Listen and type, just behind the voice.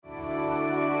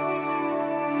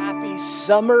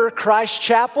summer Christ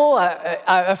Chapel.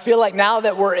 I feel like now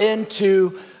that we're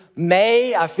into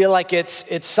May, I feel like it's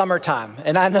summertime.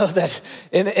 And I know that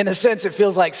in a sense, it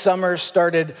feels like summer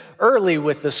started early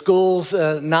with the schools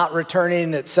not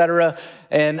returning, et cetera.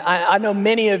 And I know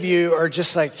many of you are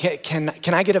just like, can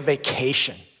I get a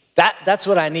vacation? That's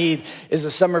what I need is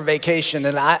a summer vacation.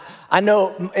 And I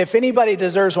know if anybody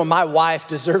deserves one, my wife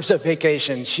deserves a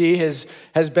vacation. She has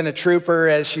been a trooper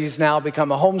as she's now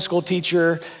become a homeschool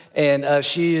teacher. And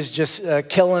she is just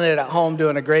killing it at home,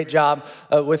 doing a great job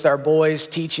with our boys,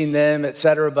 teaching them, et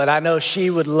cetera. But I know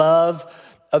she would love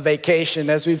a vacation,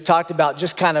 as we've talked about,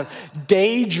 just kind of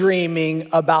daydreaming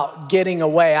about getting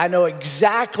away. I know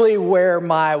exactly where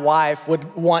my wife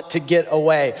would want to get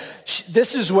away.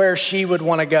 This is where she would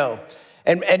want to go.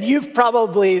 And you've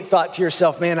probably thought to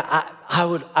yourself, man,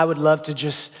 I would love to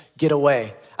just get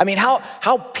away. I mean,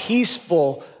 how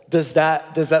peaceful does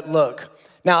that look?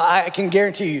 Now, I can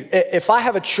guarantee you, if I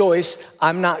have a choice,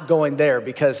 I'm not going there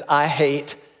because I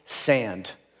hate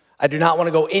sand. I do not want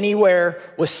to go anywhere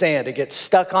with sand. It gets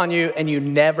stuck on you and you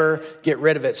never get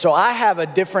rid of it. So I have a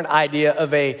different idea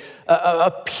of a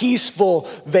peaceful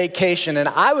vacation, and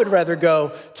I would rather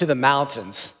go to the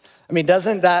mountains. I mean,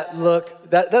 doesn't that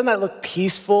look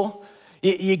peaceful?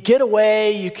 You get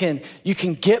away, you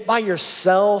can get by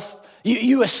yourself.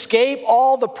 You escape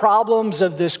all the problems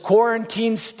of this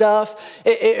quarantine stuff.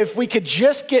 If we could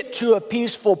just get to a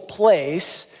peaceful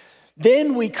place,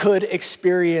 then we could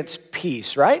experience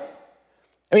peace, right?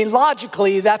 I mean,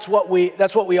 logically, that's what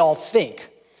we all think.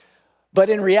 But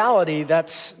in reality,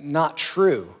 that's not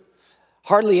true.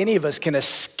 Hardly any of us can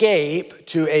escape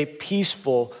to a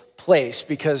peaceful place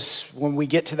because when we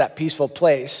get to that peaceful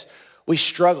place, we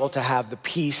struggle to have the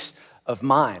peace of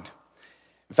mind.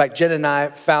 In fact, Jen and I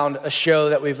found a show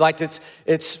that we've liked.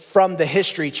 It's from the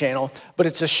History Channel, but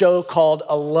it's a show called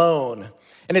Alone.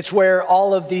 And it's where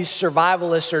all of these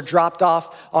survivalists are dropped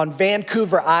off on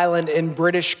Vancouver Island in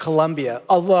British Columbia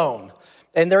alone.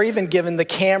 And they're even given the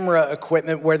camera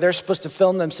equipment where they're supposed to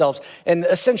film themselves. And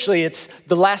essentially, it's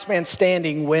the last man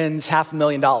standing wins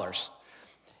 $500,000.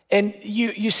 And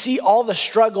you see all the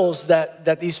struggles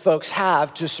that these folks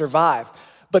have to survive.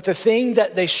 But the thing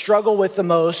that they struggle with the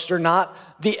most are not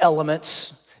the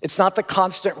elements. It's not the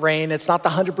constant rain. It's not the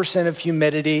 100% of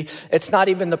humidity. It's not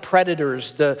even the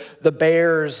predators, the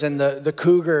bears and the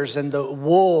cougars and the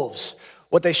wolves.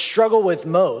 What they struggle with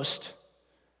most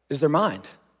is their mind.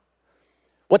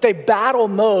 What they battle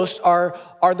most are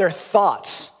their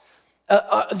thoughts.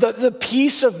 The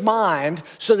peace of mind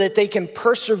so that they can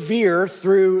persevere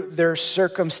through their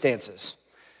circumstances.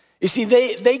 You see,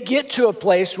 they get to a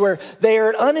place where they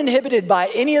are uninhibited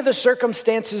by any of the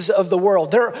circumstances of the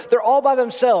world. They're all by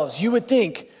themselves. You would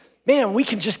think, man, we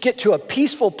can just get to a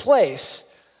peaceful place,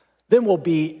 then we'll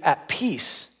be at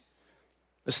peace.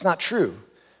 It's not true,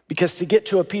 because to get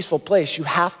to a peaceful place, you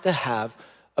have to have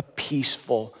a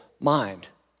peaceful mind.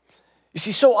 You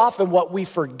see, so often what we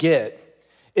forget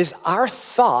is our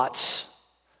thoughts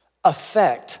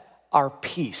affect our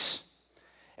peace.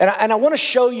 And I want to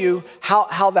show you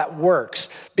how that works,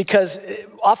 because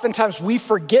oftentimes we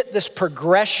forget this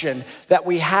progression that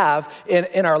we have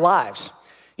in our lives.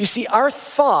 You see, our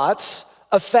thoughts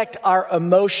affect our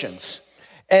emotions,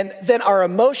 and then our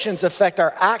emotions affect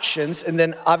our actions, and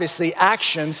then obviously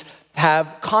actions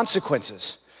have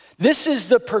consequences. This is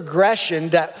the progression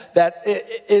that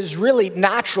is really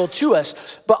natural to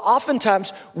us, but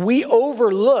oftentimes we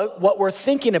overlook what we're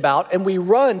thinking about and we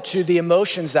run to the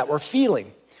emotions that we're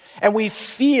feeling. And we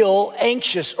feel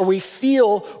anxious, or we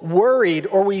feel worried,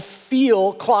 or we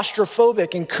feel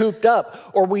claustrophobic and cooped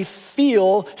up, or we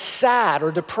feel sad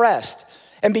or depressed.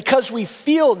 And because we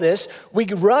feel this, we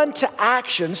run to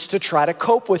actions to try to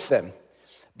cope with them.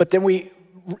 But then we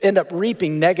end up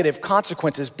reaping negative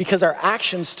consequences because our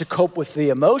actions to cope with the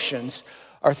emotions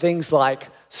are things like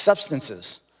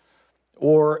substances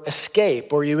or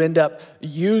escape, or you end up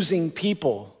using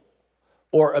people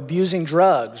or abusing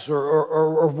drugs,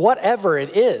 or whatever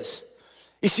it is.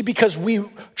 You see, because we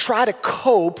try to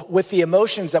cope with the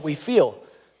emotions that we feel,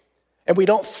 and we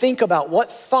don't think about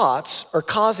what thoughts are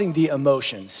causing the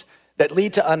emotions that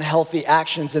lead to unhealthy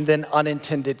actions and then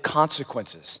unintended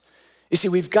consequences. You see,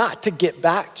 we've got to get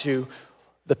back to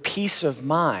the peace of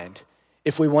mind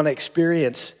if we want to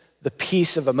experience the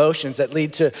peace of emotions that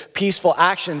lead to peaceful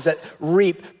actions that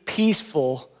reap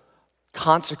peaceful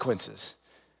consequences.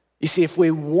 You see, if we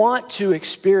want to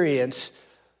experience,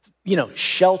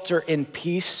 shelter in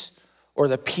peace or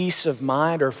the peace of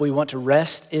mind, or if we want to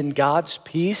rest in God's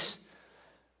peace,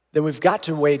 then we've got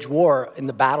to wage war in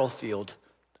the battlefield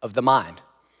of the mind.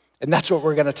 And that's what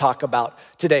we're gonna talk about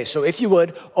today. So if you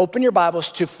would, open your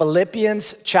Bibles to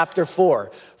Philippians chapter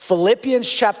 4. Philippians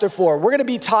chapter 4, we're gonna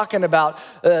be talking about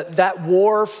that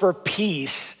war for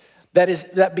peace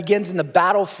that begins in the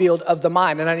battlefield of the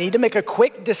mind. And I need to make a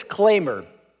quick disclaimer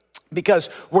because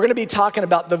we're gonna be talking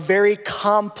about the very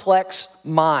complex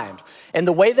mind. And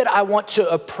the way that I want to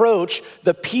approach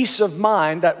the peace of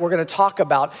mind that we're gonna talk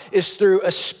about is through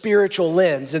a spiritual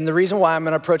lens. And the reason why I'm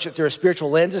gonna approach it through a spiritual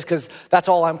lens is because that's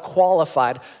all I'm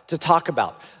qualified to talk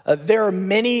about. There are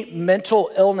many mental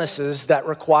illnesses that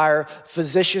require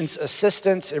physician's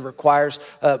assistance. It requires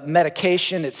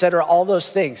medication, et cetera, all those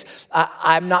things.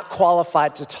 I'm not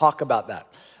qualified to talk about that.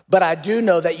 But I do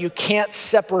know that you can't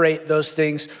separate those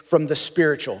things from the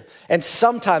spiritual. And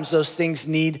sometimes those things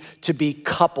need to be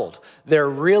coupled. They're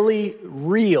really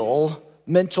real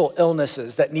mental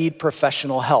illnesses that need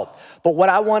professional help. But what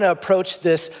I want to approach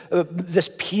this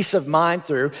peace of mind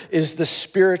through is the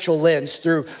spiritual lens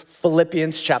through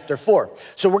Philippians chapter 4.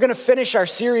 So we're going to finish our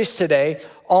series today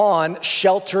on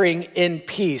sheltering in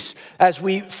peace as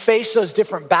we face those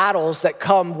different battles that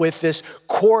come with this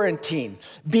quarantine,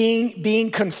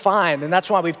 being confined. And that's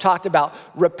why we've talked about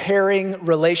repairing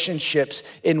relationships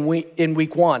in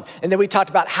week one. And then we talked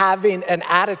about having an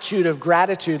attitude of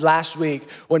gratitude last week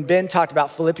when Ben talked about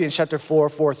Philippians chapter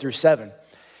 4 through 7.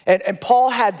 And Paul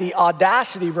had the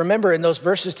audacity, remember in those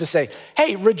verses, to say,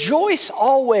 hey, rejoice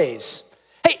always.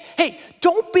 Hey,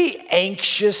 don't be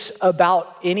anxious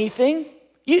about anything.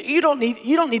 You don't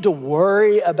need to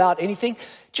worry about anything.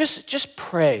 Just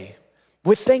pray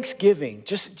with thanksgiving.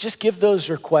 Just give those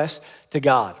requests to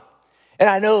God. And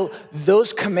I know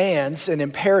those commands and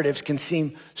imperatives can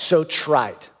seem so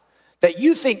trite that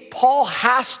you think Paul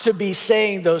has to be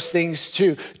saying those things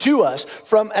to us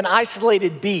from an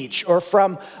isolated beach or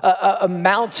from a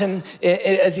mountain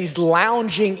as he's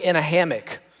lounging in a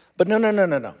hammock. But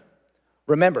no.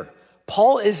 Remember,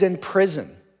 Paul is in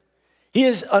prison. He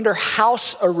is under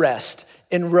house arrest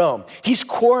in Rome. He's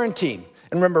quarantined.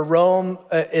 And remember, Rome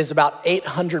is about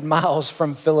 800 miles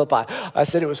from Philippi. I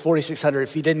said it was 4,600.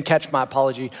 If you didn't catch my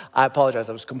apology, I apologize.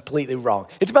 I was completely wrong.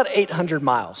 It's about 800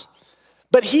 miles.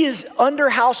 But he is under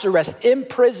house arrest in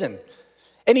prison.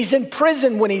 And he's in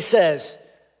prison when he says,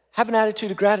 have an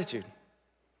attitude of gratitude.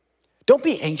 Don't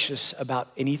be anxious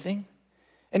about anything.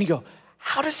 And you go,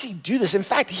 how does he do this? In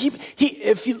fact,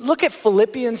 if you look at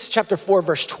Philippians chapter 4,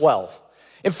 verse 12,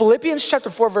 in Philippians chapter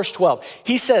 4, verse 12,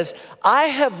 he says, I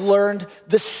have learned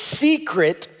the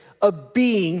secret of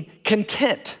being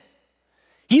content.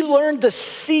 He learned the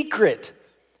secret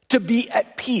to be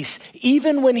at peace,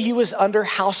 even when he was under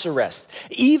house arrest,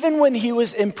 even when he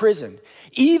was in prison,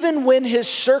 even when his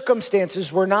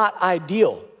circumstances were not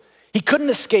ideal. He couldn't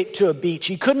escape to a beach.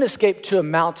 He couldn't escape to a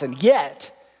mountain,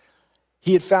 yet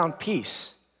he had found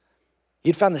peace. He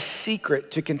had found the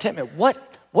secret to contentment.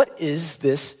 What is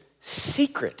this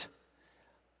secret?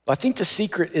 Well, I think the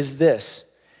secret is this.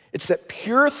 It's that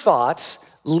pure thoughts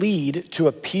lead to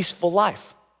a peaceful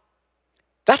life.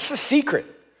 That's the secret.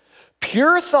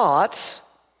 Pure thoughts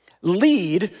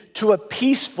lead to a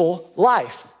peaceful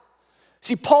life.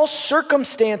 See, Paul's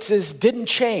circumstances didn't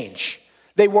change.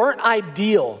 They weren't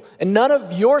ideal, and none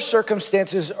of your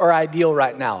circumstances are ideal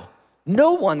right now.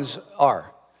 No one's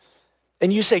are.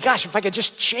 And you say, gosh, if I could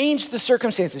just change the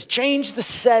circumstances, change the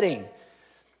setting,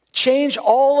 change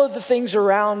all of the things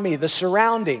around me, the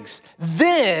surroundings,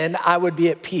 then I would be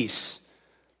at peace.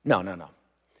 No.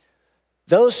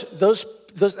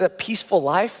 That peaceful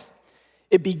life,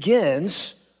 it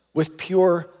begins with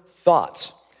pure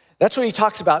thoughts. That's what he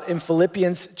talks about in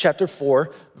Philippians chapter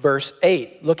 4, verse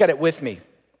 8. Look at it with me.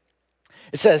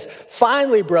 It says,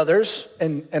 finally, brothers,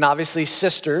 and obviously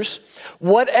sisters,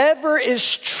 whatever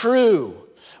is true,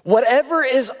 whatever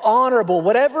is honorable,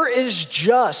 whatever is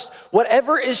just,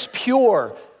 whatever is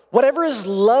pure, whatever is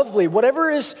lovely, whatever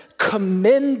is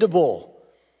commendable,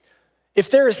 if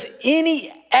there is any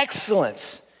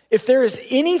excellence, if there is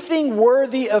anything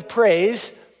worthy of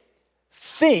praise,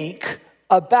 think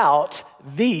about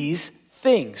these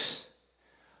things.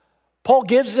 Paul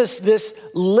gives us this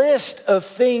list of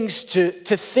things to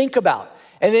think about.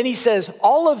 And then he says,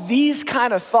 all of these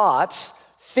kind of thoughts,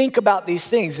 think about these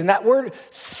things. And that word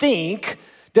think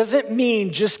doesn't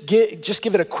mean just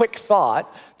give it a quick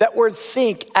thought. That word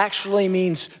think actually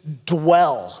means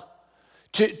dwell,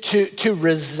 to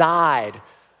reside,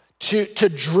 to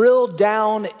drill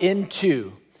down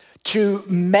into, to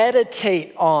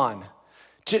meditate on,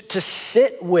 to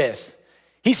sit with.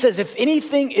 He says, if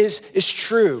anything is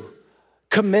true,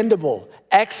 commendable,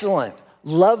 excellent,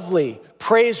 lovely,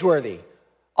 praiseworthy,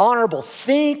 honorable,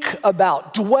 think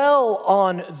about, dwell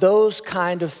on those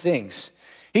kind of things.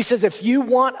 He says, if you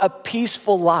want a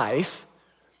peaceful life,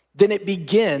 then it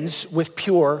begins with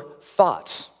pure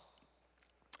thoughts.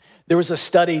 There was a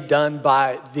study done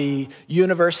by the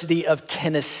University of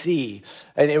Tennessee,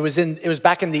 and it was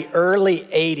back in the early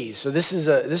 80s. So this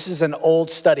is an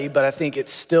old study, but I think it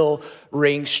still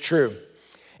rings true.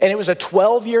 And it was a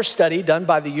 12-year study done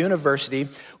by the university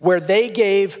where they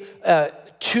gave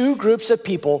two groups of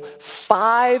people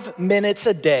 5 minutes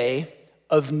a day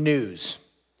of news.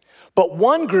 But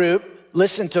one group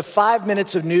listened to 5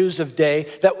 minutes of news a day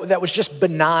that was just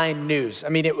benign news. I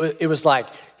mean, it was like,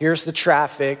 here's the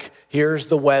traffic, here's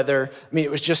the weather. I mean,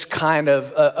 it was just kind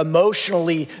of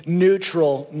emotionally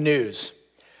neutral news.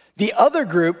 The other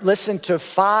group listened to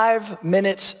 5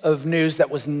 minutes of news that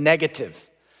was negative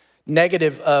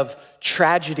of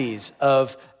tragedies,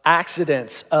 of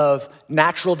accidents, of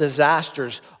natural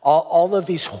disasters, all of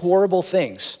these horrible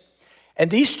things. And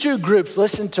these two groups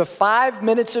listened to 5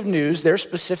 minutes of news, their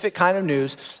specific kind of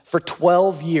news, for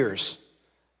 12 years.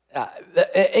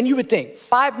 And you would think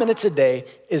 5 minutes a day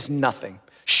is nothing,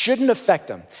 shouldn't affect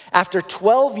them. After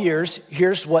 12 years,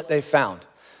 here's what they found.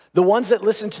 The ones that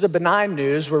listened to the benign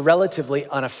news were relatively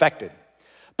unaffected.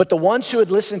 But the ones who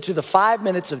had listened to the 5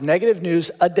 minutes of negative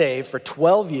news a day for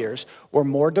 12 years were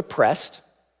more depressed.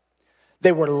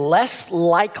 They were less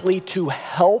likely to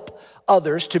help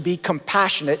others, to be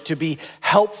compassionate, to be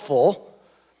helpful.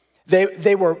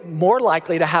 They were more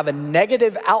likely to have a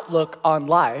negative outlook on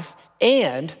life,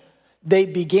 and they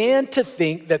began to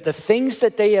think that the things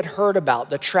that they had heard about,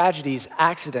 the tragedies,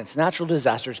 accidents, natural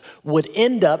disasters, would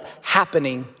end up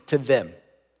happening to them.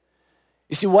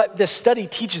 You see, what this study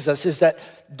teaches us is that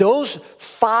those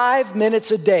 5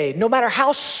 minutes a day, no matter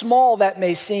how small that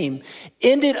may seem,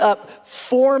 ended up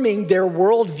forming their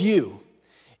worldview.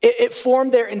 It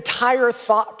formed their entire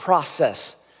thought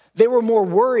process. They were more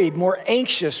worried, more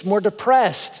anxious, more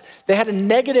depressed. They had a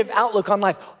negative outlook on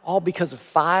life, all because of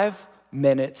 5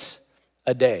 minutes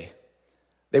a day.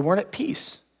 They weren't at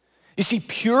peace. You see,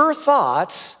 pure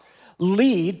thoughts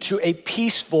lead to a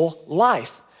peaceful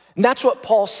life. And that's what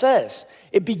Paul says.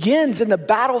 It begins in the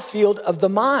battlefield of the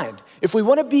mind. If we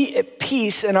want to be at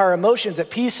peace in our emotions,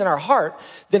 at peace in our heart,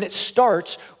 then it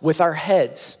starts with our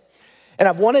heads. And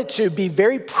I've wanted to be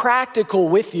very practical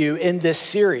with you in this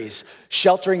series,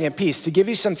 Sheltering in Peace, to give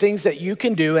you some things that you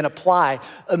can do and apply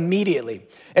immediately.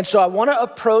 And so I want to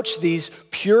approach these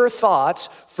pure thoughts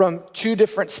from two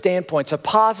different standpoints, a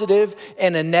positive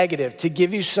and a negative, to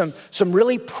give you some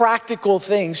really practical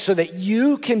things so that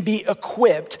you can be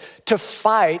equipped to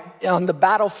fight on the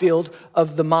battlefield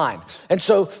of the mind. And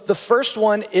so the first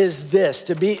one is this,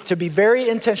 to be very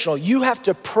intentional. You have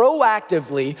to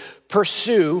proactively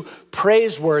pursue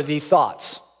praiseworthy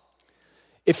thoughts.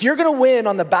 If you're gonna win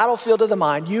on the battlefield of the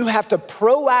mind, you have to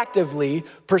proactively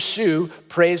pursue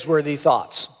praiseworthy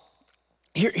thoughts.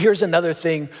 Here's another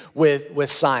thing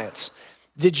with science.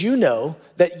 Did you know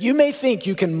that you may think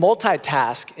you can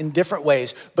multitask in different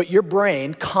ways, but your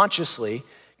brain consciously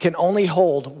can only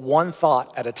hold one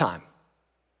thought at a time?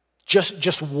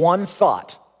 Just one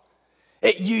thought.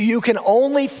 You can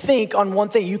only think on one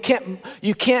thing. You can't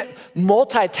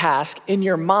multitask in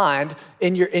your mind,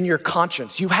 in your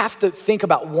conscience. You have to think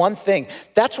about one thing.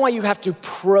 That's why you have to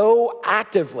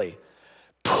proactively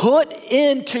put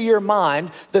into your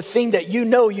mind the thing that you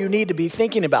know you need to be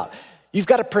thinking about. You've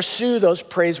got to pursue those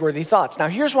praiseworthy thoughts. Now,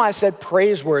 here's why I said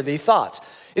praiseworthy thoughts,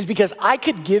 is because I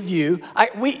could give you,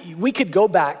 we could go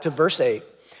back to verse 8,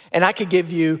 and I could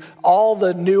give you all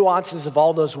the nuances of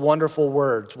all those wonderful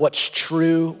words. What's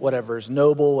true, whatever is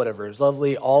noble, whatever is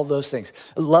lovely, all those things.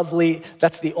 Lovely,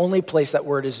 that's the only place that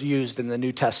word is used in the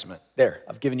New Testament. There,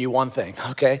 I've given you one thing,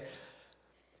 okay?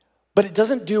 But it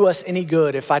doesn't do us any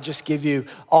good if I just give you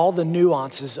all the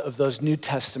nuances of those New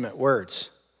Testament words.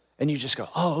 And you just go,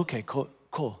 oh, okay,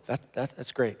 cool,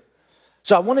 that's great.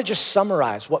 So I want to just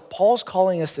summarize what Paul's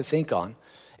calling us to think on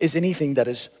is anything that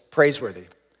is praiseworthy.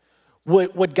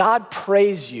 Would God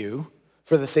praise you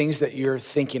for the things that you're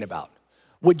thinking about?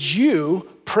 Would you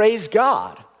praise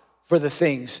God for the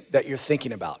things that you're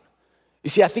thinking about? You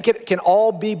see, I think it can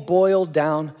all be boiled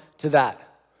down to that.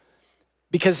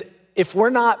 Because if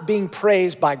we're not being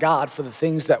praised by God for the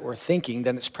things that we're thinking,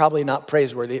 then it's probably not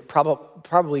praiseworthy. It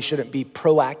probably shouldn't be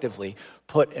proactively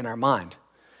put in our mind.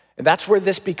 And that's where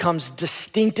this becomes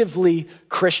distinctively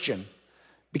Christian.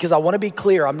 Because I want to be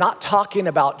clear, I'm not talking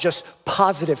about just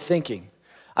positive thinking.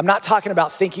 I'm not talking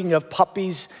about thinking of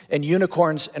puppies and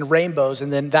unicorns and rainbows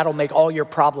and then that'll make all your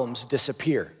problems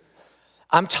disappear.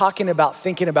 I'm talking about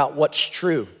thinking about what's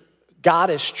true. God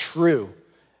is true,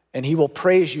 and he will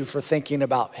praise you for thinking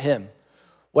about him.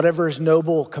 Whatever is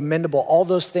noble, commendable, all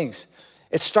those things.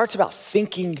 It starts about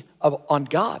thinking on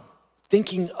God,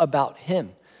 thinking about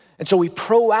him. And so we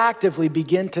proactively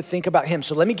begin to think about him.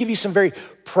 So let me give you some very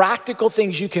practical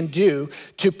things you can do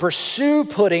to pursue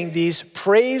putting these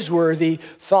praiseworthy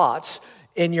thoughts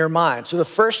in your mind. So the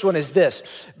first one is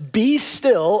this: be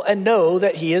still and know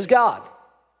that he is God.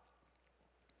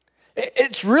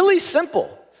 It's really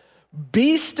simple.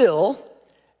 Be still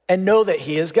and know that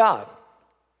he is God.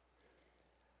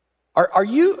 Are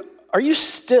you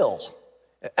still?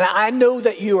 And I know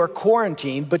that you are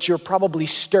quarantined, but you're probably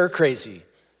stir crazy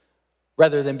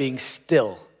rather than being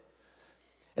still.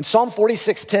 And Psalm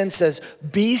 46:10 says,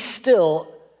 be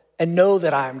still and know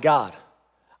that I am God.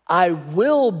 I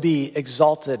will be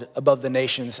exalted above the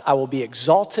nations. I will be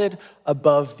exalted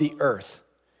above the earth.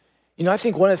 You know, I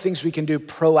think one of the things we can do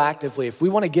proactively, if we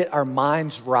want to get our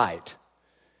minds right,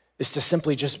 is to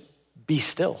simply just be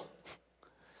still.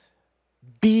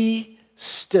 Be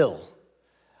still.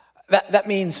 That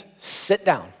means sit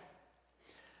down.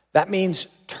 That means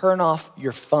turn off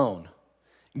your phone.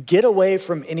 Get away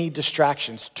from any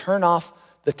distractions. Turn off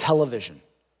the television.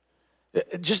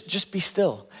 Just be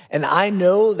still. And I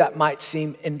know that might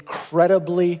seem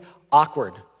incredibly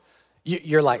awkward.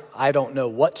 You're like, I don't know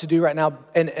what to do right now.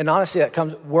 And honestly,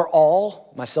 we're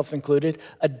all, myself included,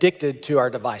 addicted to our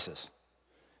devices.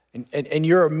 And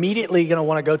you're immediately gonna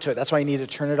wanna go to it. That's why you need to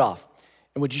turn it off.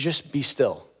 And would you just be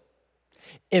still?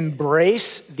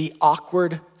 Embrace the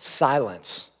awkward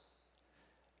silence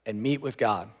and meet with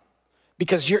God.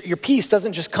 Because your peace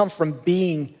doesn't just come from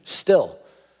being still.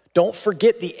 Don't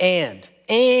forget the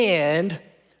and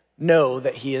know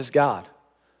that he is God.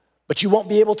 But you won't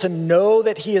be able to know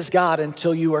that he is God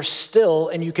until you are still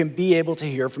and you can be able to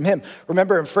hear from him.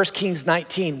 Remember in 1 Kings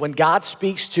 19, when God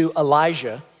speaks to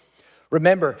Elijah,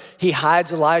 remember, he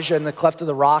hides Elijah in the cleft of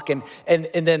the rock and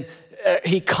then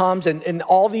he comes and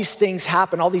all these things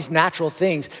happen, all these natural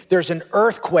things. There's an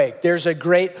earthquake, there's a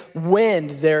great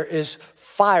wind, there is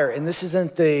fire. And this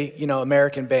isn't the,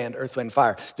 American band, Earth, Wind,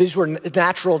 Fire. These were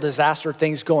natural disaster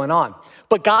things going on.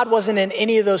 But God wasn't in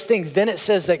any of those things. Then it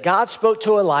says that God spoke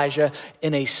to Elijah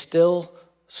in a still,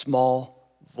 small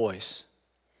voice.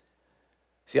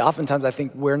 See, oftentimes I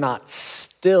think we're not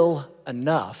still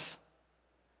enough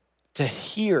to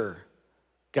hear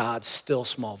God's still,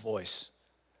 small voice.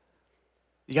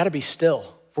 You gotta be still.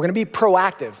 If we're gonna be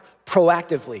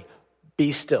proactively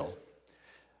be still.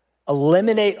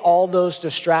 Eliminate all those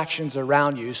distractions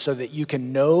around you so that you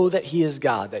can know that he is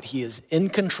God, that he is in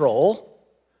control,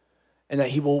 and that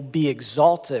he will be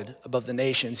exalted above the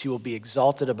nations. He will be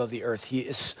exalted above the earth. He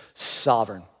is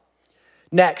sovereign.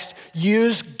 Next,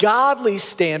 use godly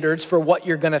standards for what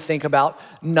you're gonna think about,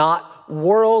 not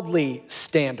worldly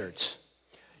standards.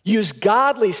 Use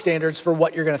godly standards for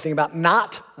what you're gonna think about,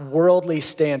 not worldly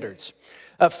standards.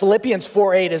 Philippians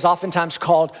 4:8 is oftentimes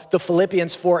called the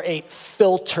Philippians 4:8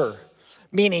 filter,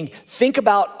 meaning think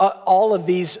about all of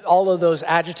those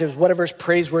adjectives, whatever is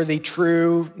praiseworthy,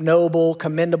 true, noble,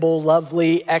 commendable,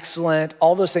 lovely, excellent,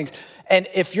 all those things. And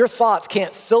if your thoughts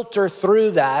can't filter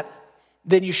through that,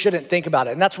 then you shouldn't think about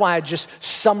it. And that's why I just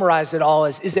summarized it all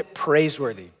as, is it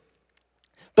praiseworthy?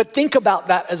 But think about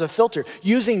that as a filter,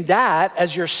 using that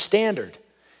as your standard.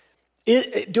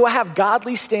 Do I have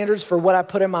godly standards for what I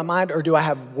put in my mind, or do I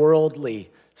have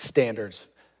worldly standards?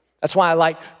 That's why I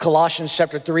like Colossians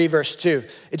chapter 3, verse 2.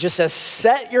 It just says,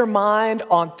 set your mind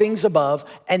on things above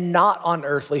and not on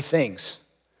earthly things.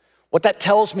 What that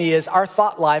tells me is our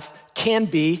thought life can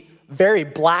be very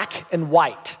black and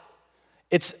white.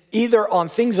 It's either on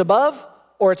things above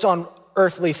or it's on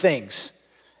earthly things.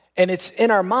 And it's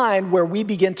in our mind where we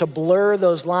begin to blur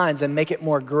those lines and make it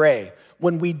more gray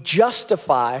when we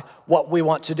justify what we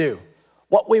want to do,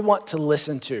 what we want to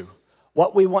listen to,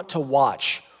 what we want to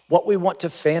watch, what we want to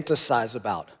fantasize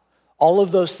about. All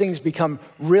of those things become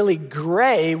really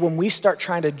gray when we start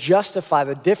trying to justify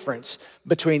the difference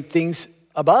between things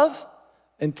above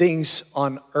and things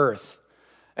on earth.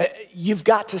 You've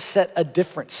got to set a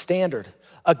different standard,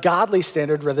 a godly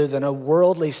standard rather than a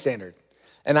worldly standard.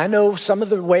 And I know some of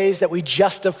the ways that we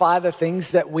justify the things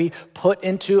that we put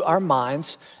into our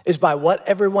minds is by what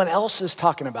everyone else is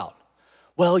talking about.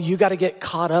 Well, you got to get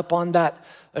caught up on that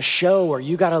show, or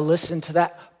you got to listen to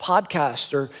that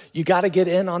podcast, or you got to get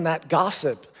in on that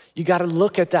gossip. You got to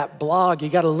look at that blog. You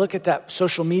got to look at that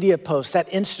social media post, that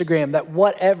Instagram, that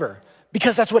whatever,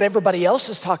 because that's what everybody else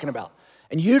is talking about.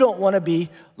 And you don't want to be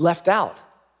left out.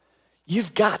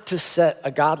 You've got to set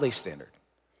a godly standard,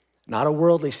 not a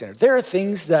worldly standard. There are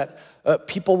things that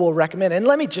people will recommend. And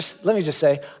let me just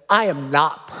say, I am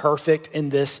not perfect in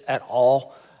this at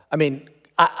all. I mean,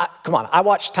 come on, I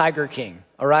watch Tiger King,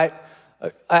 all right?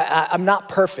 I'm not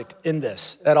perfect in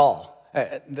this at all.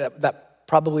 That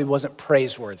probably wasn't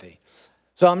praiseworthy.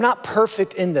 So I'm not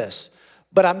perfect in this,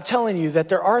 but I'm telling you that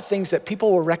there are things that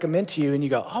people will recommend to you and you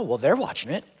go, oh, well, they're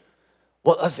watching it.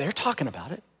 Well, they're talking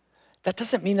about it. That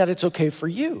doesn't mean that it's okay for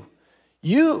you.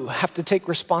 You have to take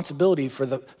responsibility for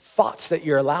the thoughts that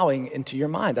you're allowing into your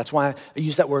mind. That's why I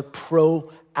use that word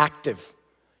proactive.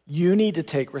 You need to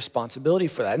take responsibility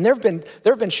for that. And there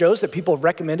have been shows that people have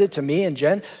recommended to me and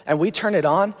Jen, and we turn it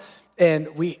on,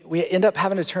 and we end up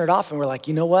having to turn it off, and we're like,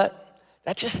 you know what?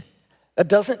 That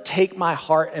doesn't take my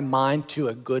heart and mind to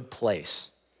a good place.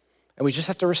 And we just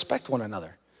have to respect one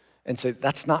another and say,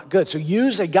 that's not good. So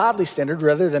use a godly standard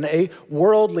rather than a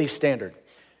worldly standard.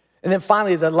 And then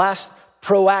finally, the last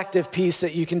proactive piece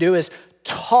that you can do is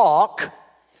talk.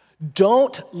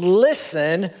 Don't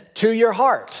listen to your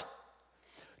heart.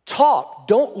 Talk,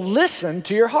 don't listen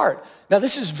to your heart. Now,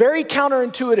 this is very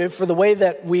counterintuitive for the way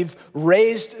that we've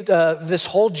raised this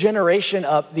whole generation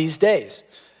up these days.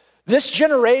 This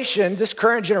generation, this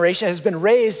current generation has been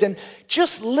raised in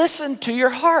just listen to your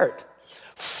heart.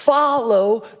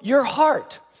 Follow your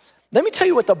heart. Let me tell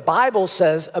you what the Bible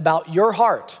says about your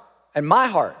heart and my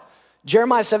heart.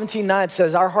 Jeremiah 17:9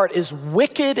 says our heart is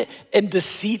wicked and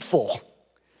deceitful.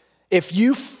 If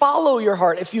you follow your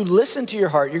heart, if you listen to your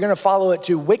heart, you're gonna follow it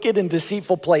to wicked and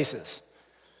deceitful places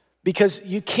because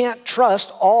you can't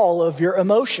trust all of your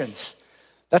emotions.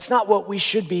 That's not what we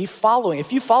should be following.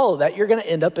 If you follow that, you're gonna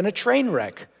end up in a train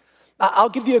wreck. I'll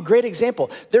give you a great example.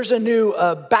 There's a new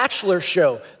Bachelor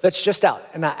show that's just out,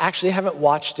 and I actually haven't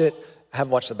watched it. I have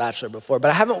watched The Bachelor before,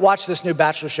 but I haven't watched this new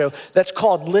Bachelor show that's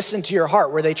called Listen to Your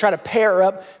Heart, where they try to pair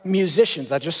up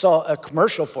musicians. I just saw a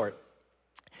commercial for it.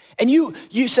 And you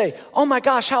say, oh my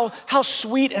gosh, how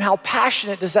sweet and how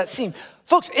passionate does that seem?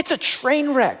 Folks, it's a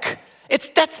train wreck. It's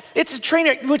a train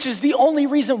wreck, which is the only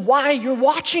reason why you're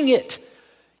watching it.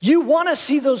 You wanna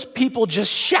see those people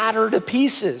just shatter to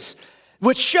pieces,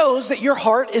 which shows that your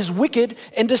heart is wicked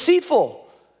and deceitful,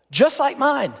 just like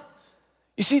mine.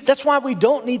 You see, that's why we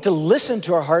don't need to listen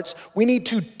to our hearts. We need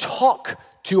to talk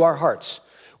to our hearts.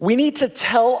 We need to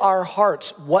tell our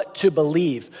hearts what to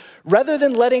believe. Rather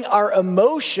than letting our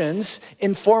emotions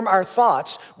inform our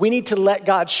thoughts, we need to let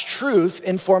God's truth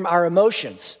inform our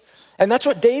emotions. And that's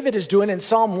what David is doing in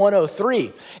Psalm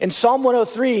 103. In Psalm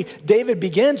 103, David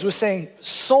begins with saying,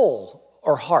 soul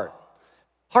or heart.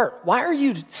 Heart, why are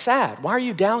you sad? Why are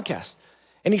you downcast?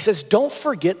 And he says, don't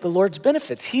forget the Lord's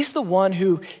benefits. He's the one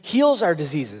who heals our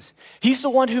diseases. He's the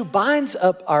one who binds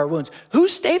up our wounds.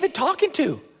 Who's David talking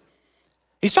to?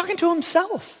 He's talking to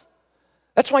himself.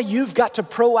 That's why you've got to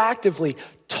proactively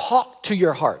talk to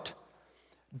your heart.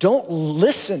 Don't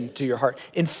listen to your heart.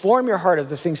 Inform your heart of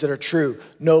the things that are true,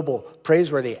 noble,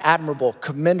 praiseworthy, admirable,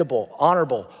 commendable,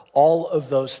 honorable, all of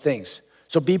those things.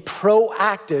 So be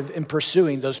proactive in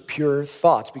pursuing those pure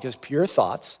thoughts, because pure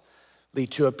thoughts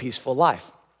lead to a peaceful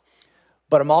life.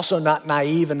 But I'm also not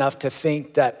naive enough to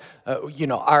think that,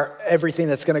 everything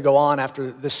that's gonna go on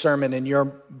after this sermon in your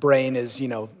brain is,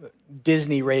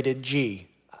 Disney rated G.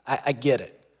 I get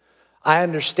it. I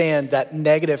understand that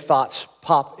negative thoughts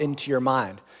pop into your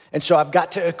mind. And so I've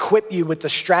got to equip you with the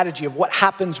strategy of what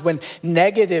happens when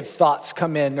negative thoughts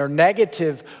come in or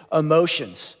negative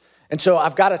emotions. And so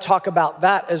I've got to talk about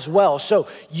that as well. So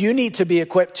you need to be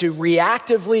equipped to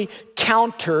reactively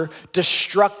counter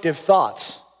destructive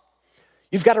thoughts.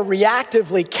 You've got to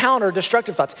reactively counter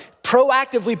destructive thoughts.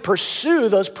 Proactively pursue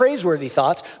those praiseworthy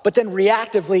thoughts, but then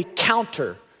reactively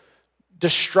counter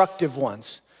destructive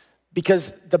ones.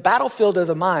 Because the battlefield of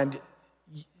the mind,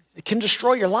 it can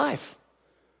destroy your life.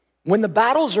 When the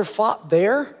battles are fought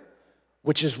there,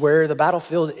 which is where the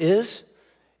battlefield is,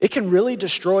 it can really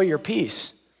destroy your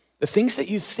peace. The things that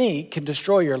you think can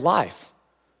destroy your life.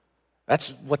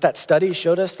 That's what that study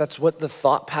showed us. That's what the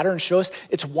thought patterns show us.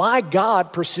 It's why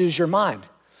God pursues your mind.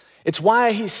 It's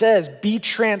why he says, be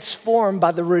transformed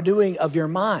by the renewing of your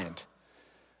mind.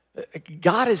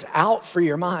 God is out for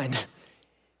your mind.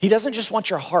 He doesn't just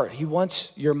want your heart, he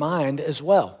wants your mind as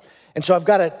well. And so I've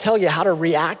got to tell you how to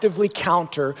reactively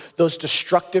counter those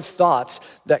destructive thoughts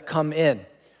that come in.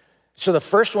 So the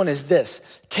first one is this: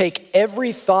 take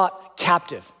every thought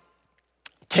captive.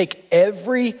 Take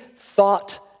every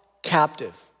thought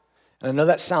captive. And I know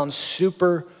that sounds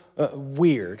super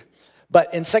weird,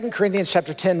 but in 2 Corinthians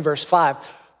chapter 10, verse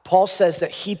 5, Paul says that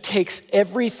he takes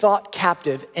every thought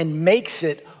captive and makes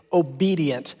it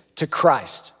obedient to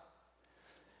Christ.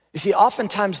 You see,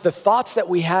 oftentimes the thoughts that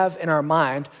we have in our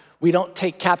mind, we don't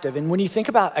take captive. And when you think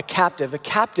about a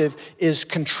captive is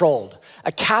controlled.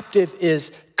 A captive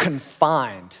is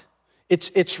confined.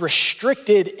 It's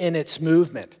restricted in its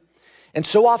movement. And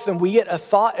so often we get a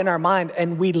thought in our mind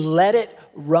and we let it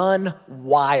run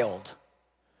wild.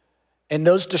 And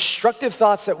those destructive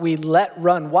thoughts that we let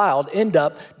run wild end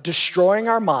up destroying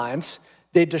our minds.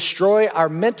 They destroy our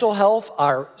mental health,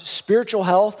 our spiritual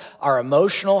health, our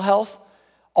emotional health,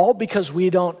 all because we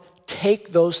don't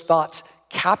take those thoughts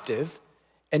captive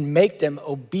and make them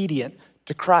obedient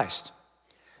to Christ.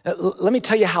 Let me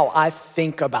tell you how I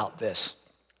think about this.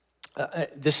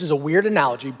 This is a weird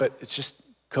analogy, but it's just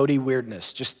Cody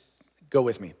weirdness. Just go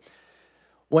with me.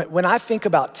 When I think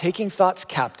about taking thoughts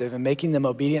captive and making them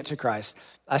obedient to Christ,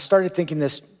 I started thinking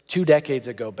this 2 decades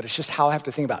ago, but it's just how I have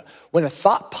to think about it. When a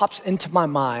thought pops into my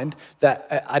mind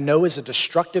that I know is a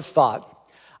destructive thought,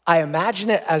 I imagine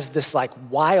it as this like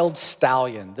wild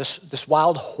stallion, this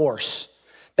wild horse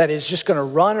that is just gonna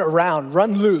run around,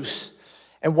 run loose.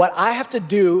 And what I have to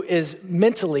do is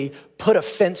mentally put a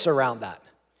fence around that.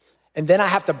 And then I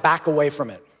have to back away from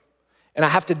it. And I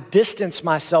have to distance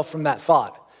myself from that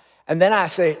thought. And then I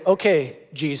say, okay,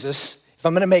 Jesus, if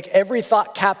I'm gonna make every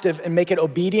thought captive and make it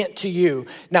obedient to you,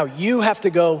 now you have to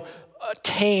go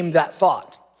tame that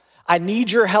thought. I need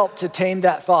your help to tame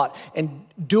that thought and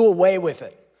do away with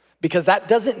it, because that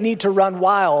doesn't need to run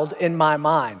wild in my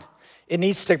mind. It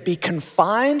needs to be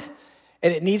confined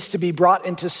and it needs to be brought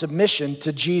into submission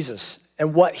to Jesus.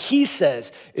 And what he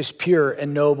says is pure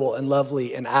and noble and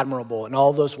lovely and admirable and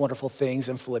all those wonderful things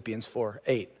in Philippians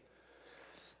 4:8.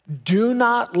 Do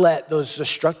not let those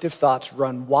destructive thoughts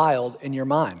run wild in your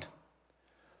mind.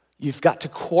 You've got to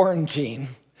quarantine,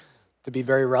 to be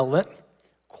very relevant,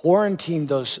 quarantine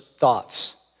those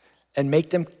thoughts and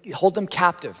hold them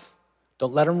captive.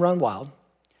 Don't let them run wild.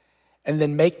 And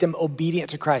then make them obedient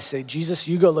to Christ. Say, Jesus,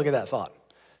 you go look at that thought.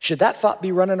 Should that thought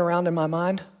be running around in my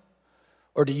mind?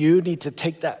 Or do you need to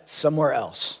take that somewhere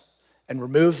else and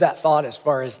remove that thought as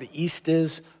far as the east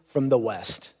is from the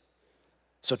west?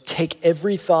 So take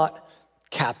every thought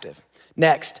captive.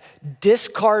 Next,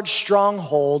 discard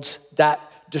strongholds that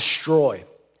destroy.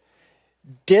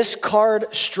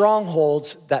 Discard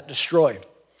strongholds that destroy.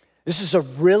 This is a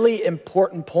really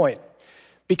important point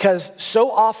because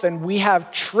so often we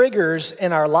have triggers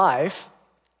in our life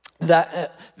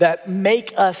that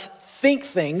make us think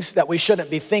things that we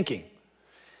shouldn't be thinking.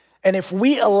 And if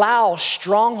we allow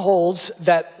strongholds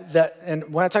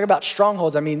and when I talk about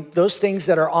strongholds, I mean those things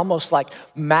that are almost like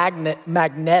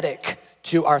magnetic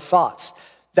to our thoughts,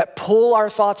 that pull our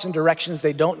thoughts in directions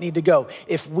they don't need to go.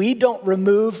 If we don't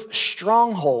remove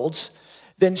strongholds,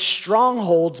 then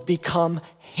strongholds become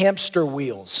hamster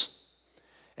wheels.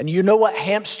 And you know what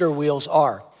hamster wheels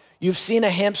are. You've seen a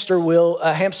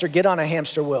hamster get on a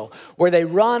hamster wheel, where they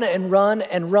run and run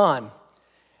and run.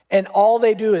 And all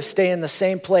they do is stay in the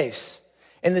same place.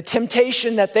 And the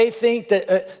temptation that they think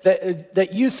that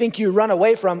you think you run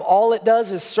away from, all it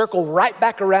does is circle right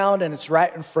back around and it's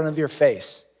right in front of your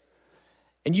face.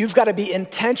 And you've got to be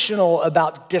intentional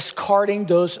about discarding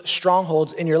those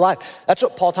strongholds in your life. That's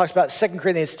what Paul talks about in 2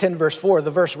 Corinthians 10 verse 4, the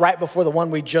verse right before the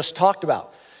one we just talked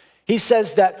about. He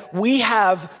says that we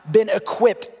have been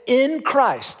equipped in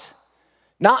Christ,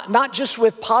 not just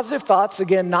with positive thoughts,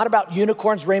 again, not about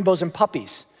unicorns, rainbows, and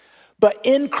puppies. But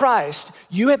in Christ,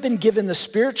 you have been given the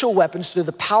spiritual weapons through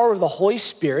the power of the Holy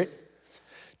Spirit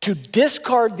to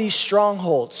discard these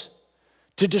strongholds,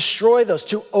 to destroy those,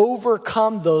 to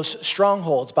overcome those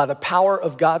strongholds by the power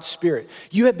of God's Spirit.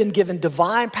 You have been given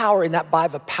divine power in that by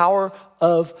the power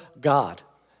of God,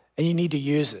 and you need to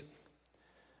use it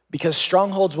because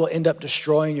strongholds will end up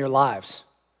destroying your lives.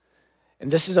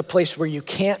 And this is a place where you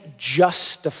can't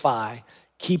justify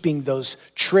keeping those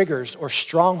triggers or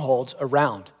strongholds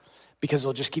around, because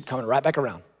it'll just keep coming right back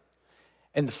around.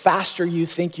 And the faster you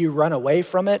think you run away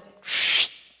from it,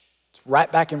 it's right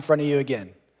back in front of you again.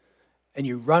 And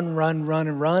you run,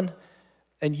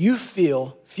 and you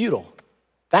feel futile.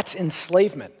 That's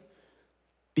enslavement,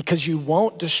 because you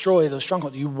won't destroy those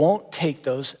strongholds. You won't take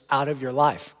those out of your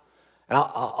life. And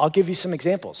I'll give you some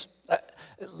examples.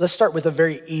 Let's start with a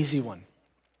very easy one.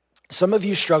 Some of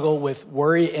you struggle with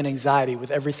worry and anxiety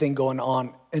with everything going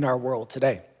on in our world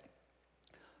today.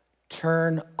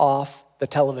 Turn off the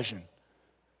television.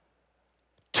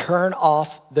 Turn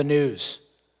off the news.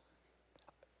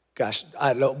 Gosh,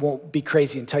 I won't be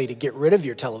crazy and tell you to get rid of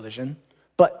your television,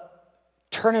 but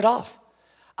turn it off.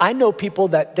 I know people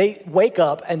that they wake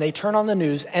up and they turn on the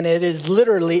news and it is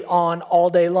literally on all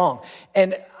day long.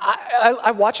 And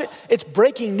I watch it. It's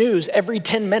breaking news every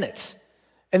 10 minutes.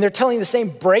 And they're telling the same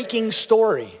breaking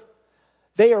story.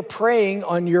 They are preying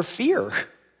on your fear,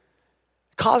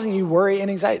 causing you worry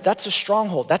and anxiety. That's a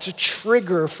stronghold. That's a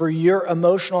trigger for your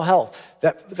emotional health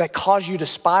that cause you to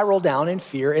spiral down in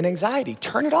fear and anxiety.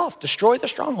 Turn it off. Destroy the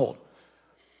stronghold.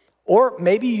 Or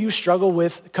maybe you struggle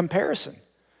with comparison.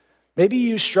 Maybe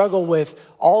you struggle with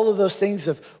all of those things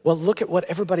of, well, look at what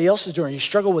everybody else is doing. You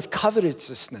struggle with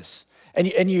covetousness.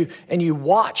 And you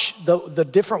watch the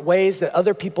different ways that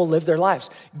other people live their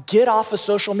lives. Get off of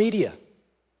social media.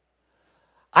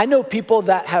 I know people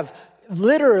that have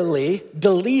literally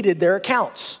deleted their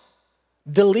accounts,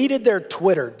 deleted their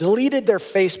Twitter, deleted their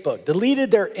Facebook, deleted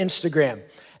their Instagram.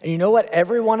 And you know what?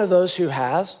 Every one of those who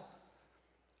has,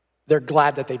 they're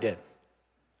glad that they did.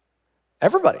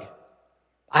 Everybody.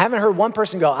 I haven't heard one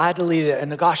person go, I deleted it,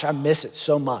 and gosh, I miss it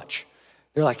so much.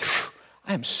 They're like,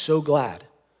 I am so glad.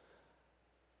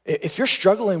 If you're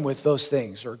struggling with those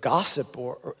things, or gossip,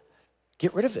 or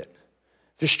get rid of it.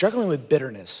 If you're struggling with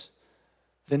bitterness,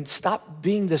 then stop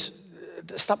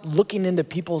looking into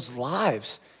people's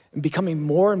lives and becoming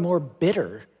more and more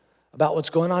bitter about what's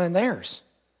going on in theirs.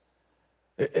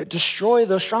 Destroy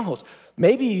those strongholds.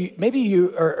 Maybe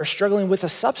you are struggling with a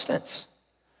substance.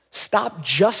 Stop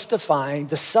justifying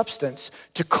the substance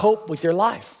to cope with your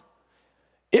life.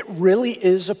 It really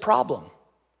is a problem.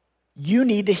 You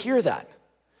need to hear that.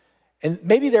 And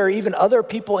maybe there are even other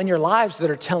people in your lives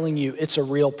that are telling you it's a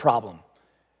real problem.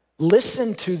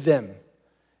 Listen to them.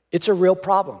 It's a real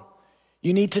problem.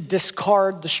 You need to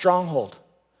discard the stronghold.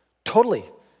 Totally.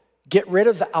 Get rid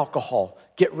of the alcohol.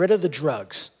 Get rid of the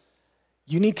drugs.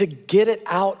 You need to get it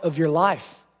out of your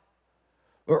life.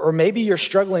 Or maybe you're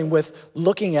struggling with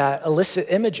looking at illicit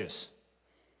images.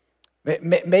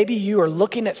 Maybe you are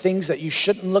looking at things that you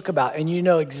shouldn't look about, and you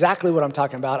know exactly what I'm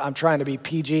talking about. I'm trying to be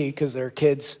PG because there are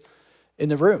kids in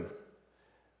the room.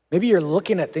 Maybe you're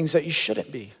looking at things that you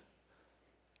shouldn't be.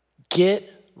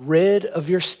 Get rid of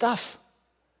your stuff.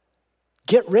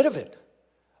 Get rid of it.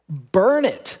 Burn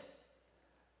it.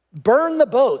 Burn the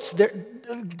boats.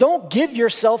 Don't give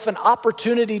yourself an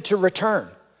opportunity to return.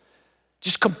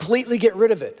 Just completely get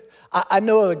rid of it. I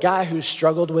know a guy who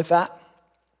struggled with that,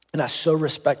 and I so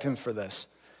respect him for this.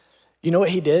 You know what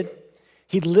he did?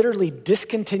 He literally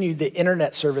discontinued the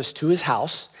internet service to his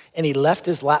house, and he left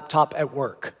his laptop at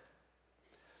work.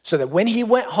 So that when he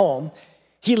went home,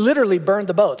 he literally burned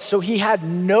the boats. So he had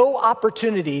no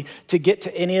opportunity to get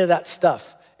to any of that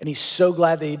stuff. And he's so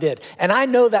glad that he did. And I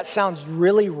know that sounds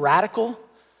really radical,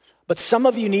 but some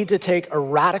of you need to take a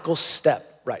radical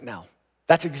step right now.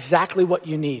 That's exactly what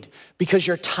you need, because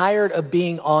you're tired of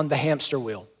being on the hamster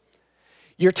wheel.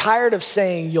 You're tired of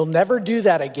saying you'll never do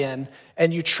that again,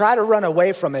 and you try to run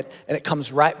away from it, and it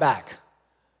comes right back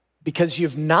because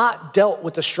you've not dealt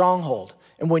with the stronghold.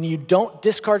 And when you don't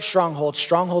discard strongholds,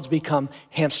 strongholds become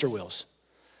hamster wheels.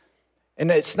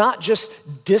 And it's not just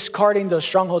discarding those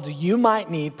strongholds. You might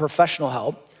need professional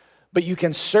help, but you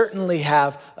can certainly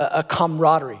have a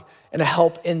camaraderie and a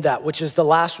help in that, which is the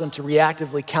last one, to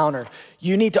reactively counter.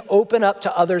 You need to open up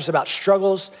to others about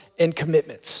struggles and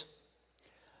commitments.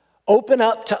 Open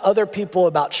up to other people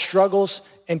about struggles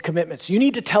and commitments. You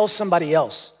need to tell somebody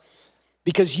else,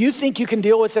 because you think you can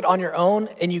deal with it on your own,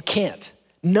 and you can't.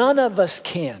 None of us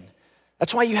can.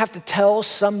 That's why you have to tell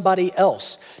somebody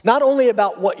else, not only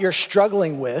about what you're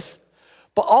struggling with,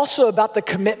 but also about the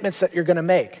commitments that you're gonna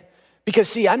make. Because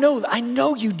see, I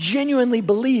know you genuinely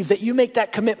believe that you make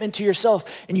that commitment to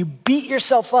yourself and you beat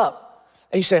yourself up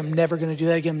and you say, I'm never gonna do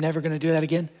that again, I'm never gonna do that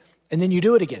again. And then you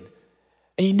do it again.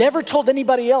 And you never told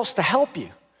anybody else to help you.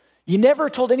 You never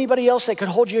told anybody else that could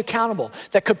hold you accountable,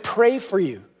 that could pray for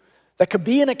you, that could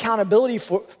be an accountability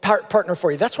partner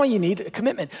for you. That's why you need a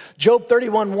commitment. Job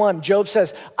 31:1, Job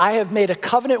says, I have made a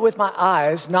covenant with my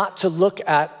eyes not to look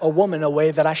at a woman a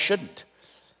way that I shouldn't.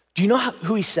 Do you know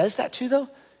who he says that to, though?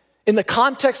 In the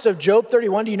context of Job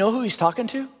 31, do you know who he's talking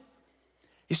to?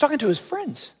 He's talking to his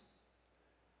friends.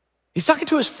 He's talking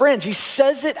to his friends. He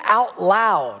says it out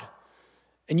loud.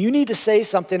 And you need to say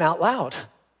something out loud.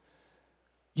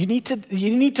 You need to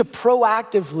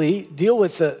proactively deal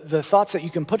with the thoughts that you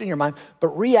can put in your mind,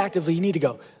 but reactively you need to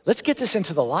go, let's get this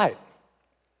into the light.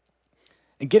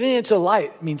 And getting it into the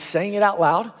light means saying it out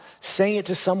loud, saying it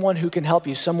to someone who can help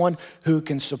you, someone who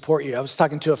can support you. I was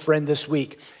talking to a friend this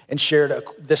week and shared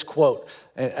this quote,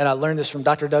 and I learned this from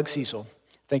Dr. Doug Cecil.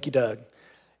 Thank you, Doug.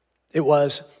 It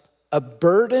was, a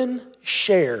burden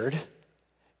shared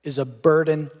is a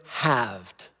burden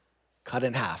halved, cut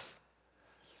in half.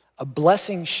 A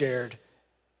blessing shared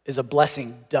is a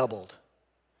blessing doubled.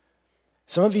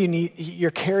 Some of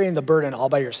you're carrying the burden all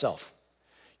by yourself.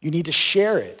 You need to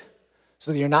share it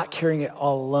so that you're not carrying it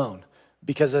all alone.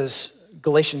 Because as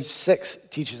Galatians 6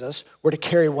 teaches us, we're to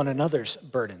carry one another's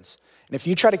burdens. And if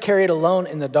you try to carry it alone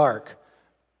in the dark,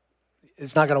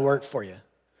 it's not gonna work for you.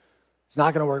 It's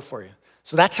not gonna work for you.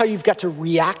 So that's how you've got to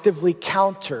reactively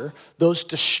counter those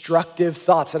destructive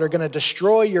thoughts that are gonna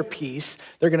destroy your peace.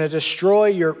 They're gonna destroy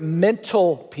your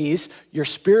mental peace, your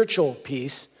spiritual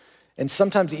peace, and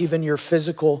sometimes even your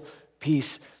physical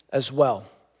peace as well.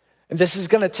 And this is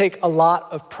gonna take a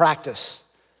lot of practice,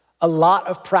 a lot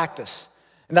of practice.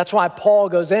 And that's why Paul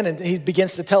goes in and he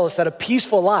begins to tell us that a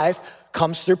peaceful life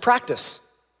comes through practice.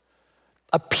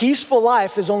 A peaceful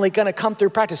life is only gonna come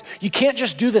through practice. You can't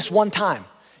just do this one time.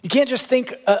 You can't just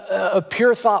think a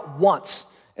pure thought once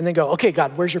and then go, okay,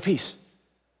 God, where's your peace?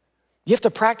 You have to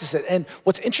practice it. And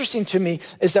what's interesting to me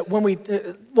is that when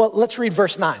let's read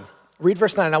verse 9. Read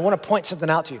verse 9. I want to point something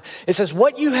out to you. It says,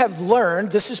 what you have learned,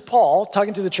 this is Paul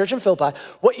talking to the church in Philippi,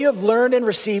 what you have learned and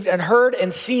received and heard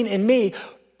and seen in me,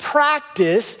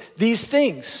 practice these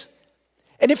things.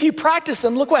 And if you practice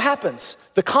them, look what happens.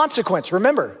 The consequence,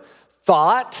 remember,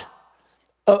 thought,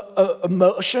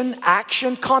 emotion,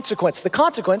 action, consequence. The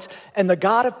consequence, and the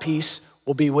God of peace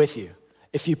will be with you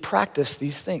if you practice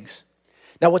these things.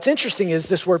 Now, what's interesting is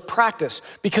this word practice,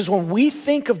 because when we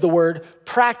think of the word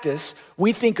practice,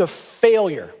 we think of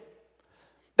failure.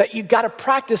 That you got to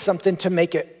practice something to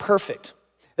make it perfect.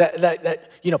 That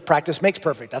practice makes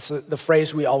perfect. That's the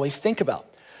phrase we always think about.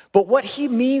 But what he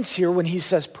means here when he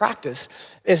says practice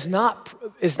is not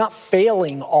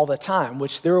failing all the time,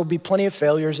 which there will be plenty of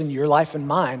failures in your life and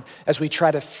mine as we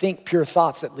try to think pure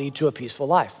thoughts that lead to a peaceful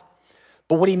life.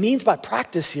 But what he means by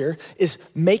practice here is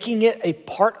making it a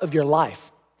part of your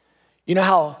life. You know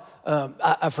how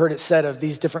I've heard it said of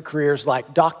these different careers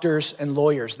like doctors and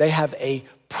lawyers, they have a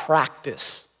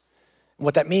practice. And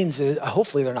what that means is,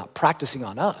 hopefully they're not practicing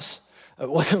on us.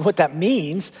 What that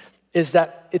means is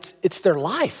that it's their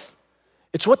life.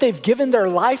 It's what they've given their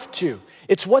life to.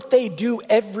 It's what they do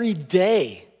every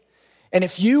day. And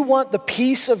if you want the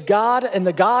peace of God and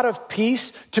the God of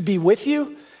peace to be with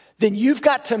you, then you've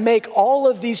got to make all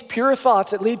of these pure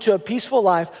thoughts that lead to a peaceful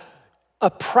life a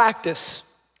practice,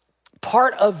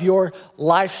 part of your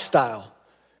lifestyle.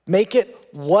 Make it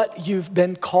what you've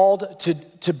been called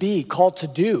to be, called to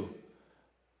do.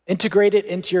 Integrate it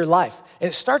into your life. And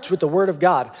it starts with the word of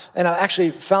God. And I actually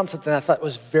found something I thought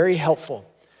was very helpful,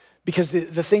 because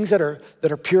the things that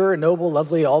are pure and noble,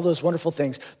 lovely, all those wonderful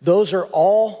things, those are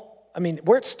all,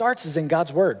 where it starts is in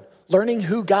God's word, learning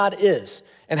who God is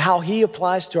and how he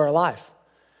applies to our life.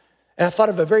 And I thought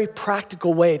of a very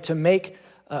practical way to make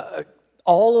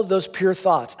all of those pure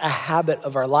thoughts a habit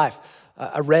of our life.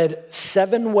 I read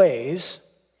 7 ways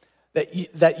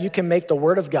that you can make the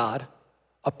word of God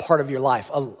a part of your life,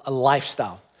 a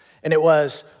lifestyle. And it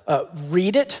was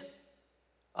read it,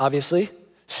 obviously,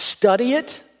 study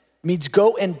it, means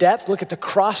go in depth, look at the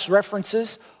cross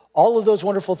references, all of those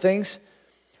wonderful things.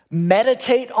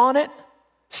 Meditate on it,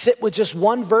 sit with just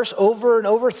one verse over and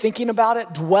over, thinking about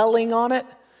it, dwelling on it,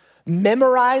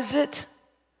 memorize it,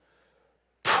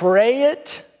 pray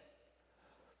it,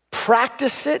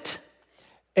 practice it,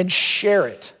 and share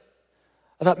it.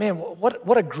 I thought, man,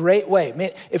 what a great way.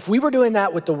 Man, if we were doing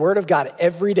that with the word of God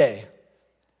every day,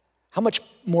 how much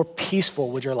more peaceful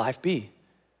would your life be?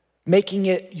 Making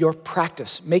it your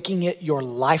practice, making it your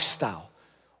lifestyle,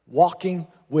 walking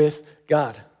with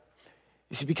God.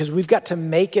 You see, because we've got to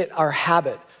make it our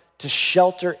habit to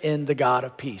shelter in the God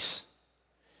of peace.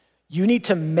 You need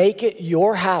to make it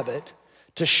your habit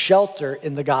to shelter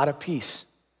in the God of peace.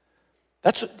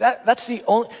 That's the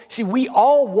only, see, we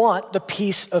all want the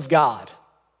peace of God.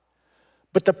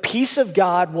 But the peace of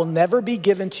God will never be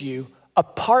given to you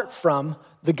apart from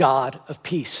the God of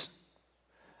peace.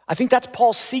 I think that's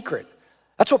Paul's secret.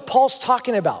 That's what Paul's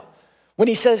talking about. When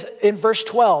he says in verse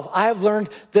 12, I have learned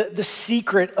the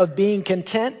secret of being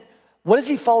content. What does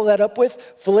he follow that up with?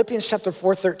 Philippians chapter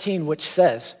 4:13, which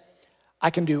says,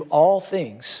 I can do all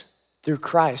things through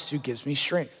Christ who gives me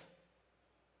strength.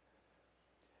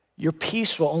 Your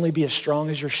peace will only be as strong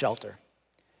as your shelter.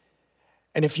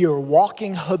 And if you're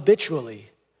walking habitually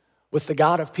with the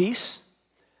God of peace,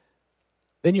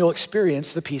 then you'll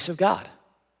experience the peace of God.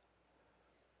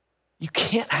 You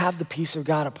can't have the peace of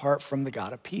God apart from the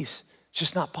God of peace. It's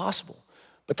just not possible.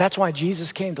 But that's why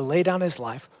Jesus came to lay down his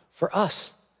life for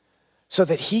us, so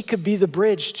that he could be the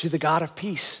bridge to the God of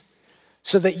peace,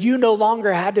 so that you no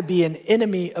longer had to be an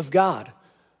enemy of God,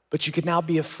 but you could now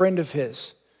be a friend of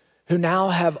his, who now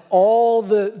have all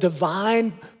the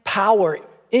divine power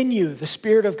in you, the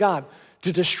Spirit of God,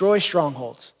 to destroy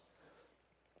strongholds,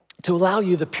 to allow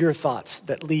you the pure thoughts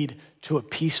that lead to a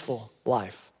peaceful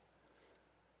life.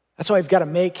 That's why we've got to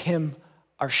make him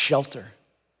our shelter.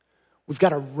 We've got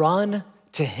to run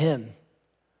to him.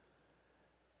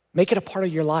 Make it a part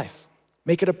of your life.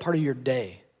 Make it a part of your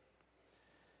day.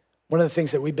 One of the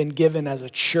things that we've been given as a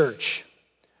church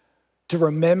to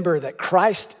remember that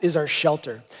Christ is our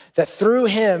shelter, that through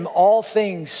him all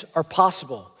things are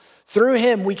possible. Through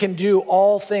him we can do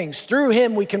all things. Through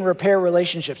him we can repair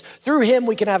relationships. Through him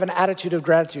we can have an attitude of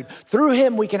gratitude. Through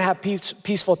him we can have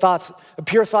peaceful thoughts,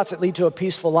 pure thoughts that lead to a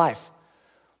peaceful life.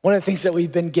 One of the things that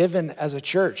we've been given as a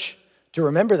church to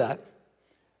remember that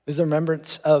is the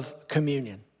remembrance of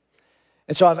communion.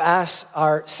 And so I've asked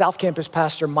our South Campus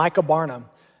pastor, Micah Barnum,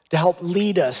 to help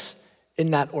lead us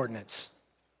in that ordinance.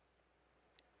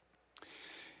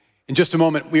 In just a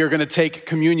moment, we are going to take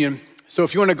communion. So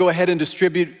if you want to go ahead and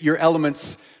distribute your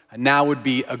elements, now would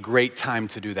be a great time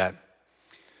to do that.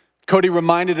 Cody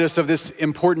reminded us of this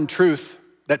important truth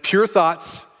that pure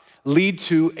thoughts lead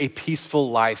to a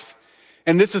peaceful life.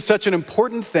 And this is such an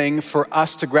important thing for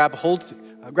us to grab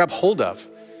hold of,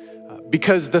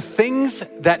 because the things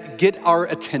that get our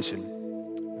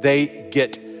attention, they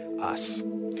get us.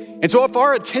 And so if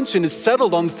our attention is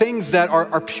settled on things that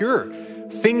are pure,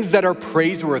 things that are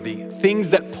praiseworthy, things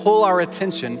that pull our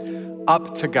attention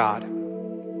up to God,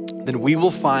 then we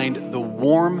will find the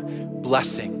warm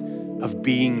blessing of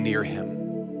being near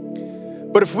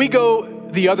him. But if we go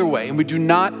the other way and we do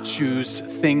not choose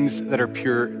things that are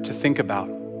pure to think about,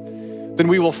 then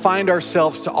we will find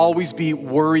ourselves to always be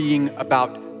worrying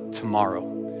about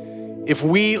tomorrow. If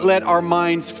we let our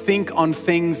minds think on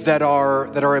things that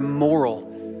are immoral,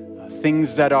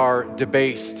 things that are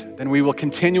debased, then we will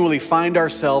continually find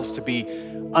ourselves to be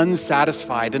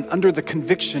unsatisfied and under the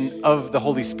conviction of the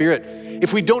Holy Spirit.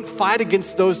 If we don't fight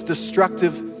against those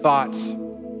destructive thoughts,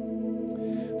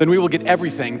 then we will get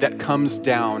everything that comes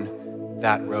down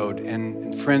that road.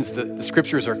 And friends, the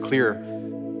scriptures are clear.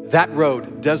 That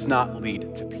road does not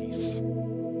lead to peace.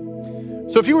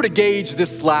 So if you were to gauge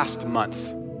this last month,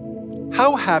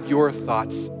 how have your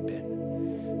thoughts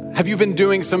been? Have you been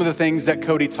doing some of the things that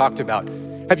Cody talked about?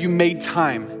 Have you made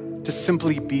time to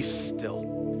simply be still?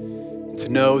 To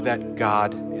know that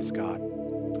God is God?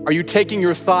 Are you taking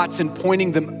your thoughts and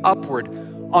pointing them upward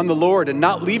on the Lord and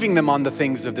not leaving them on the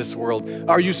things of this world?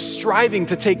 Are you striving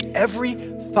to take every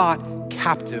thought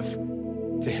captive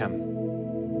to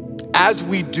him? As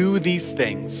we do these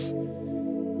things,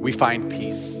 we find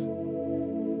peace.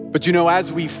 But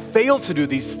as we fail to do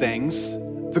these things,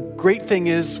 the great thing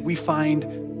is we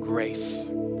find grace.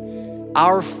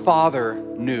 Our Father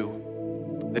knew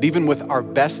that even with our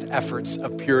best efforts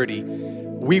of purity,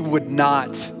 we would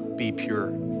not be pure.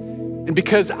 And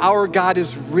because our God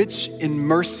is rich in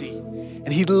mercy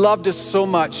and he loved us so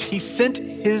much, he sent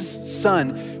his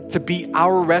son to be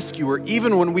our rescuer,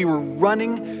 even when we were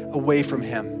running away from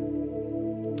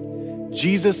him.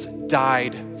 Jesus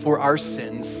died for our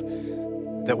sins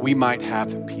that we might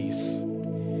have peace.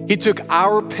 He took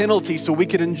our penalty so we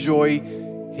could enjoy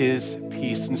his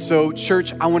peace. And so,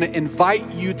 church, I want to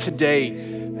invite you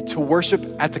today to worship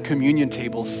at the communion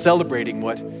table, celebrating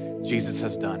what Jesus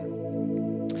has done.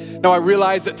 Now, I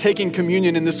realize that taking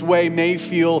communion in this way may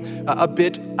feel a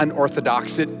bit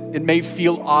unorthodox. It may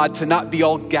feel odd to not be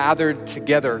all gathered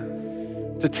together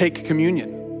to take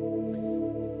communion.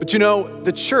 But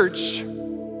the church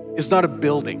is not a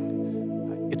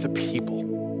building, it's a people.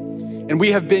 And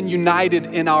we have been united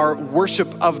in our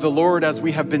worship of the Lord as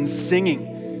we have been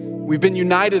singing. We've been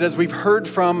united as we've heard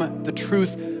from the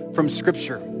truth from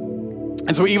Scripture.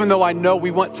 And so even though I know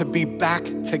we want to be back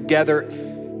together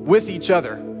with each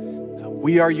other,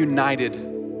 we are united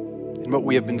in what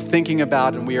we have been thinking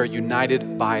about, and we are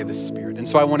united by the Spirit. And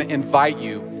so I want to invite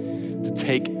you to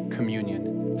take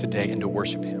communion today and to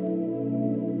worship him.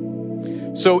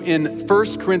 So in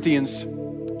 1 Corinthians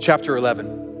chapter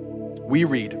 11, we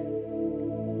read,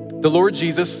 "The Lord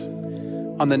Jesus,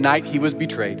 on the night he was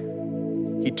betrayed,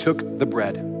 he took the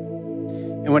bread.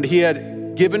 And when he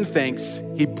had given thanks,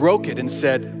 he broke it and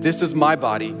said, 'This is my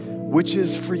body, which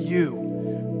is for you.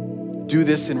 Do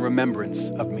this in remembrance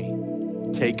of me.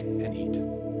 Take and eat.'"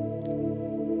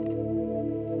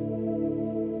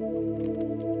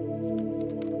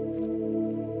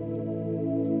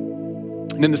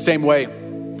 And in the same way,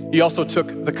 he also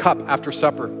took the cup after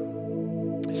supper,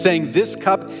 saying, "This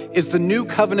cup is the new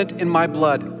covenant in my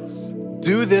blood.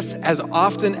 Do this as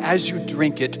often as you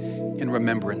drink it in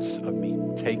remembrance of me."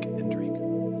 Take and drink.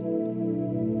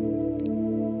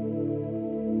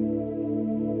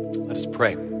 Let us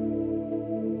pray.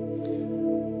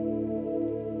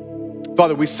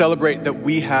 Father, we celebrate that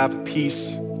we have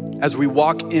peace as we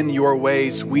walk in your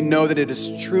ways. We know that it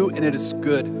is true and it is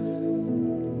good,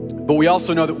 but we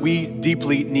also know that we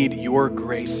deeply need your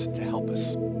grace to help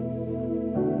us.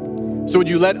 So would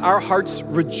you let our hearts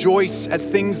rejoice at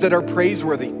things that are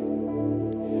praiseworthy?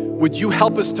 Would you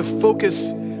help us to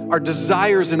focus our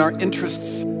desires and our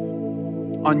interests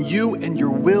on you and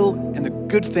your will and the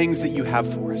good things that you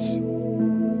have for us.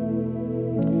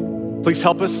 Please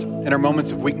help us in our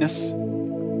moments of weakness.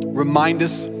 Remind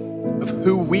us of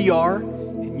who we are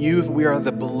in you. We are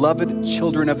the beloved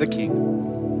children of the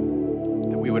King,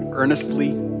 that we would earnestly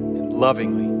and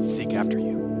lovingly seek after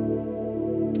you.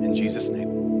 In Jesus'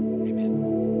 name.